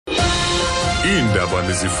Iindaba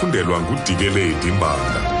nizifundelwa nguDikeledi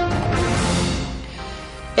Mbanga.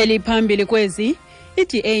 Eliphambili kwezi,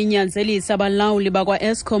 iDA inyanzelisa abalawuli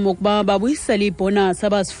bakwaEskom ukuba babuyisele ibhonus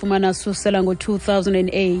abazifumana susela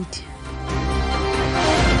ngo-2008.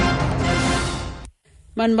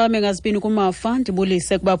 Manibambe ngazibini kumafa,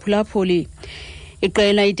 ndibulise kubaphulaphuli.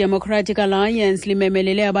 Iqela iDemocratic Alliance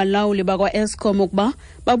limemelele abalawuli bakwaEskom ukuba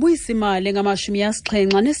babuyise imali engamashumi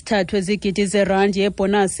asixhenxe ezigidi zeerandi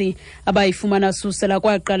yebhonus abayifumana susela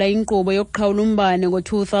kwaqala inkqubo yokuqhawul'umbane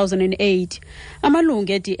ngo-2008.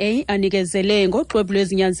 Amalungu e-DA anikezele ngoxwebhu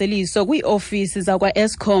lwezinyanzeliso kwii-ofisi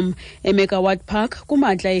zakwaEskom eMegawatt Park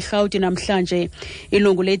kumantla eRhawuti namhlanje.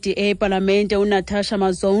 Ilungu le-DA epalamente uNatasha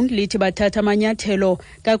Mazone lithi bathatha amanyathelo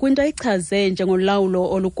kakwinto ayichaze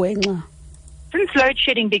njengolawulo olugwenxa. Since load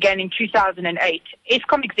shedding began in 2008,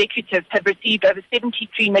 Eskom executives have received over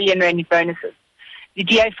 73 million rand in bonuses. The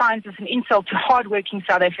DA finds this an insult to hard-working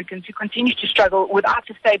South Africans who continue to struggle without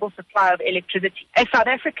a stable supply of electricity. As South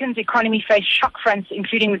Africa's economy faces shock fronts,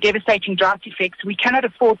 including the devastating drought effects, we cannot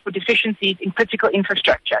afford for deficiencies in critical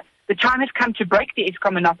infrastructure. The time has come to break the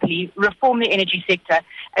Eskom monopoly, reform the energy sector,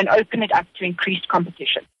 and open it up to increased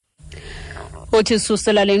competition. Uthi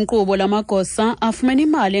susela lenkqubo lamagosa afumene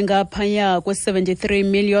imali engaphaya kwe-73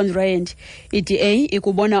 million rand. iDA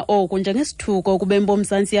ikubona oku njengesithuko kubembo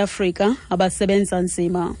Mzantsi Afrika abasebenza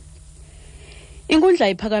nzima. Inkundla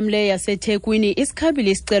iphakamileyo yaseThekwini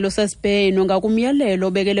isikhabile isicelo sesibheno ngakumyalelo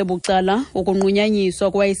obekele bucala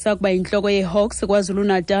ukunqunyanyiswa kwayisakuba yintloko yeHawks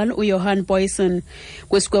KwaZulu-Natal uJohan Boyson.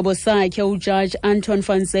 Kwisigwebo sakhe uJaji Anton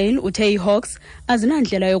van Zyl uthe iHawks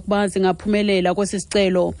azinandlela yokuba zingaphumelela kwesi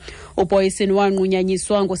sicelo. uBoyson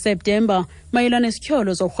wanqunyanyiswa ngoSeptemba mayelana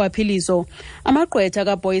nesityholo zorhwaphilizo. Amagqwetha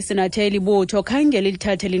kaBoyson athe libutho khange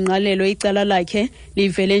lithathe linqalelo icala lakhe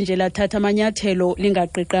livele nje lathatha amanyathelo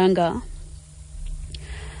lingaqiqanga.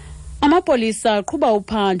 Amapolisa aqhuba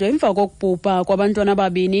uphando emva kokubhubha kwabantwana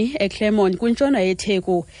ababini eClermont kwintshona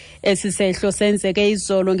yeTheku. Esi sehlo senzeke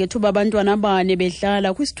izolo ngethuba abantwana abane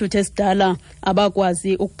bedlala kwisithuthi esidala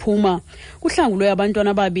abakwazi ukuphuma. Kuhlangulwe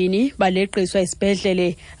abantwana ababini baleqiswa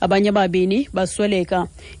isibhedlele, abanye ababini basweleka.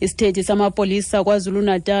 Isithethi samapolisa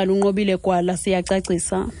KwaZulu-Natal unqobile Gwala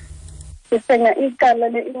siyacacisa. Sisenya icala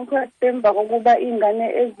le-inquest emva kokuba ingane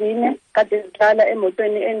ezine kade zidlala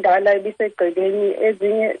emotweni endala ebisegcekeni,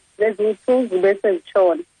 ezinye zezithuzu bese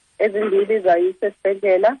zitshona, ezimbili zayiswa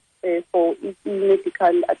esibhedlela for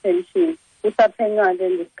i-medical attention. Kusaphenywa-ke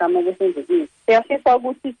ngesigama besenzekile. Siyafisa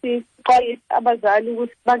ukuthi sixwayise abazali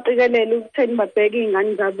ukuthi baqikelele ukutheni babheke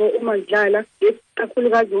iy'ngane zabo uma zidlala,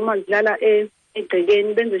 kakhulukazi uma zidlala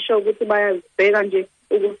egcekeni, benze sure ukuthi bayazibheka nje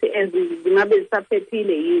ukuthi zingabe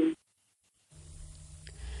zisaphephile yini.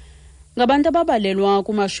 Ngabantu ababalelwa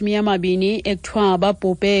ku-20 ekuthiwa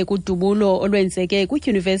babhubhe kudubulo olwenzeke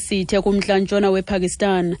kwidyunivesithi ekumntla-ntshona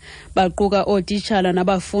wePakistan, baquka ootitshala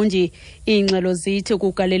nabafundi. Iingxelo zithi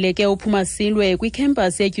kugaleleke uphumasilwe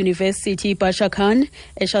kwikhempasi yedyunivesithi iBasha Khan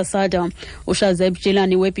eShasada. uShazeb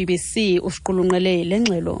Jilani weBBC usiqulunqele le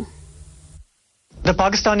ngxelo. The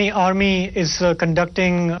Pakistani army is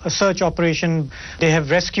conducting a search operation. They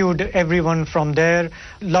have rescued everyone from there.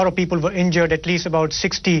 A lot of people were injured, at least about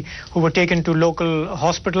 60 who were taken to local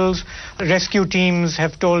hospitals. Rescue teams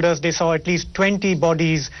have told us they saw at least 20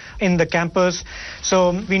 bodies in the campus.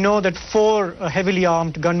 So we know that 4 heavily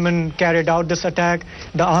armed gunmen carried out this attack.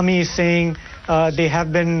 The army is saying they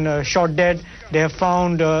have been shot dead. They have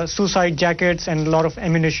found suicide jackets and a lot of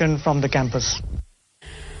ammunition from the campus.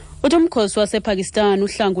 Umkhosi wasePakistan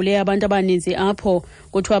uhlangule abantu abaninzi apho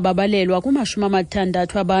kuthiwa babalelwa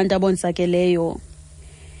ku-60 abantu abonzakeleyo.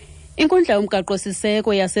 Inkundla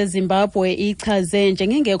yomgaqo-siseko yaseZimbabwe ichaze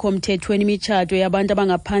njengengekho mthethweni imitshato yabantu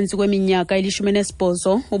abangaphantsi kweminyaka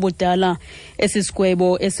 18 ubudala. Esi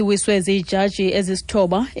sigwebo esiwiswe ziijaji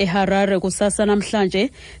ezisithoba eHarare kusasa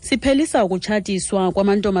namhlanje siphelisa ukutshatiswa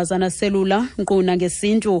kwamantombazana aselula nkqu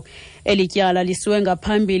nangesintu. Eli tyala lisiwe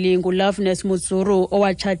ngaphambili nguLoveness Mudzuru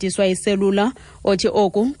owatshatiswa iselula, othi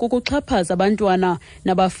oku kukuxhaphaza abantwana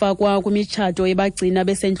nabafakwa kwimitshato ebagcina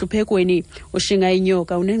besentluphekweni. Ushinga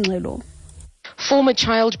inyoka unengxelo. Former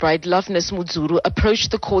child bride Loveness Mudzuru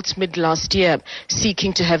approached the courts mid-last year,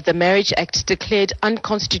 seeking to have the Marriage Act declared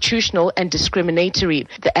unconstitutional and discriminatory.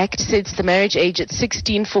 The Act sets the marriage age at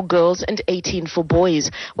 16 for girls and 18 for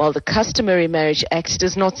boys, while the customary Marriage Act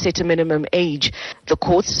does not set a minimum age. The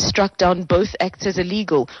courts struck down both acts as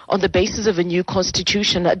illegal on the basis of a new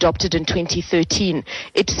constitution adopted in 2013.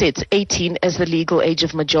 It sets 18 as the legal age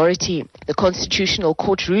of majority. The Constitutional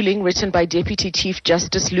Court ruling, written by Deputy Chief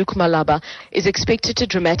Justice Luke Malaba, is is expected to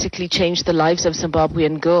dramatically change the lives of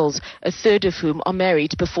Zimbabwean girls, a third of whom are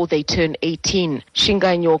married before they turn 18.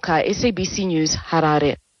 Shingai Nyoka, SABC News,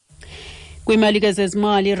 Harare. Kwimali ke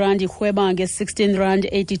zezimali irandi irhweba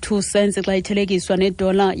nge-R16.82 xa ithelekiswa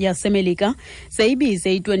nedola yasemelika,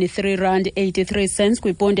 seyibize i-R23.83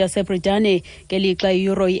 kwiponti yaseBritane, ngelixa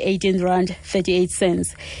iEuro i-R18.38.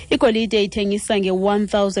 Igolide ithengisa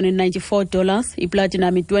nge-$1,094,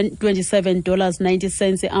 iplatinum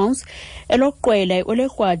i-$27.90 i-ounce, elokuqwela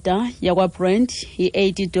olekrwada yakwaBrent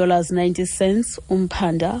i-$80.90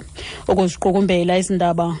 umphanda. Ukuziqukumbela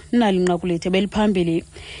izindaba nalinqakulethe beliphambili.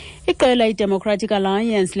 Iqela iDemocratic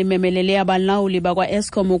Alliance limemelele abalawuli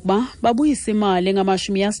bakwaEskom ukuba babuyise imali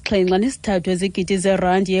engamashumi asixhenxe ezigidi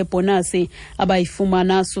zeerandi yebhonus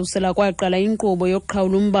abayifumana susela kwaqala inkqubo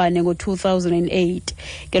yokuqhawula-umbane ngo-2008.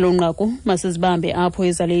 Ngelo nqaku masizibambe apho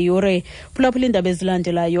ezale yure phulaphula iindaba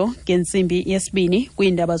ezilandelayo ngentsimbi yesibini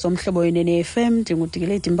kwiindaba zomhlobo wenene FM.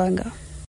 NdinguDikeledi Mbanga.